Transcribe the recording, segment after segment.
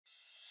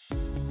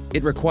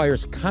It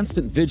requires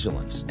constant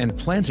vigilance and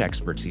plant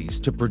expertise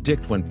to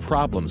predict when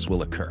problems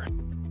will occur.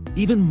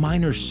 Even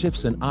minor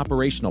shifts in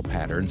operational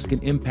patterns can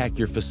impact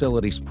your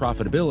facility's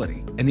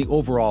profitability and the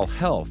overall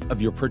health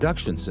of your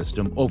production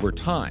system over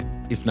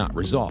time, if not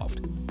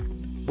resolved.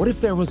 What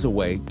if there was a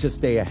way to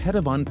stay ahead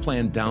of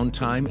unplanned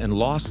downtime and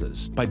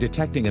losses by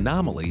detecting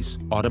anomalies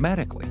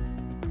automatically?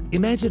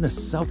 Imagine a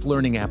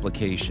self-learning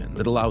application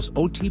that allows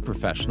OT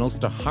professionals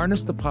to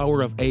harness the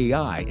power of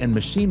AI and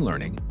machine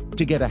learning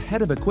to get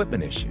ahead of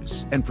equipment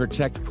issues and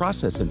protect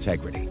process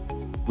integrity,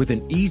 with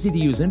an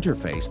easy-to-use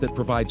interface that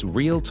provides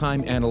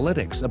real-time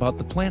analytics about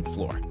the plant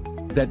floor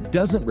that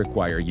doesn't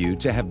require you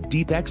to have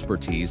deep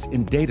expertise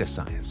in data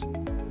science.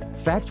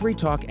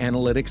 FactoryTalk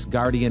Analytics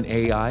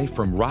GuardianAI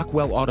from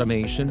Rockwell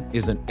Automation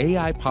is an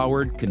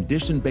AI-powered,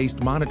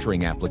 condition-based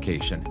monitoring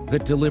application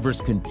that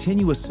delivers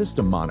continuous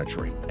system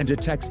monitoring and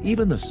detects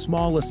even the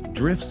smallest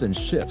drifts and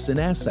shifts in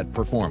asset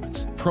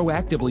performance,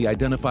 proactively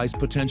identifies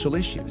potential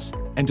issues,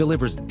 and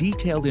delivers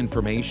detailed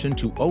information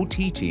to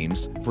OT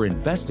teams for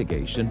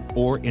investigation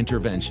or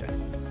intervention.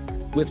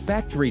 With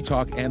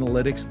FactoryTalk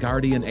Analytics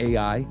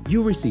GuardianAI,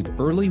 you receive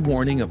early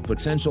warning of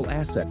potential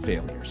asset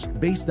failures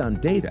based on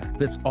data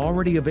that's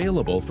already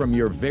available from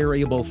your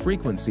variable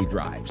frequency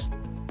drives.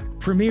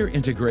 Premier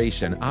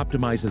integration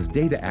optimizes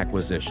data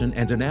acquisition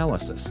and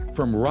analysis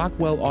from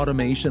Rockwell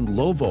Automation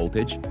low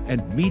voltage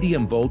and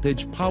medium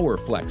voltage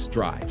PowerFlex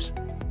drives.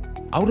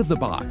 Out of the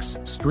box,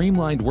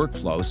 streamlined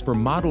workflows for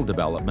model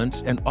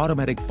development and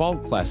automatic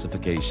fault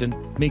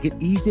classification make it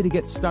easy to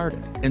get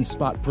started and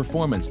spot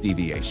performance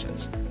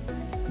deviations.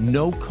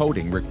 No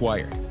coding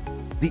required.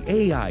 The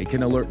AI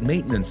can alert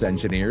maintenance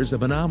engineers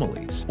of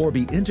anomalies or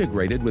be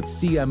integrated with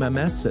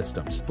CMMS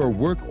systems for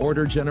work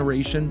order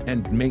generation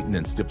and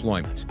maintenance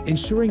deployment,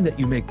 ensuring that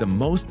you make the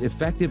most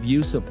effective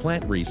use of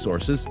plant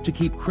resources to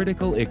keep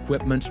critical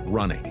equipment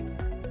running.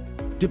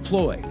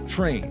 Deployed,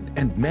 trained,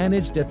 and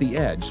managed at the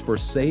edge for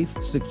safe,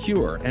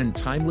 secure, and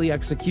timely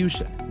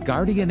execution,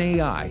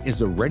 GuardianAI is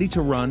a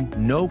ready-to-run,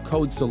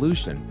 no-code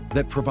solution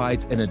that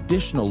provides an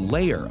additional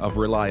layer of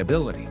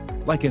reliability,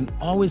 like an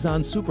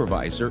always-on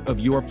supervisor of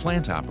your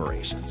plant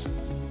operations.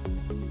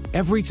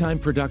 Every time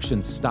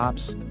production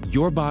stops,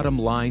 your bottom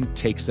line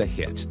takes a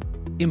hit.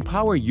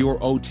 Empower your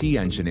OT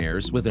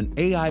engineers with an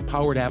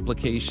AI-powered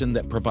application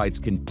that provides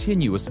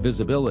continuous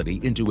visibility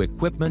into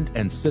equipment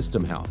and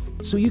system health,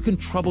 so you can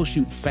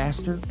troubleshoot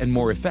faster and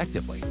more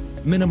effectively,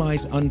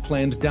 minimize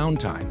unplanned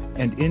downtime,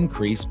 and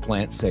increase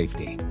plant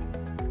safety.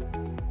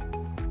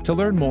 To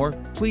learn more,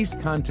 please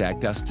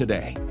contact us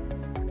today.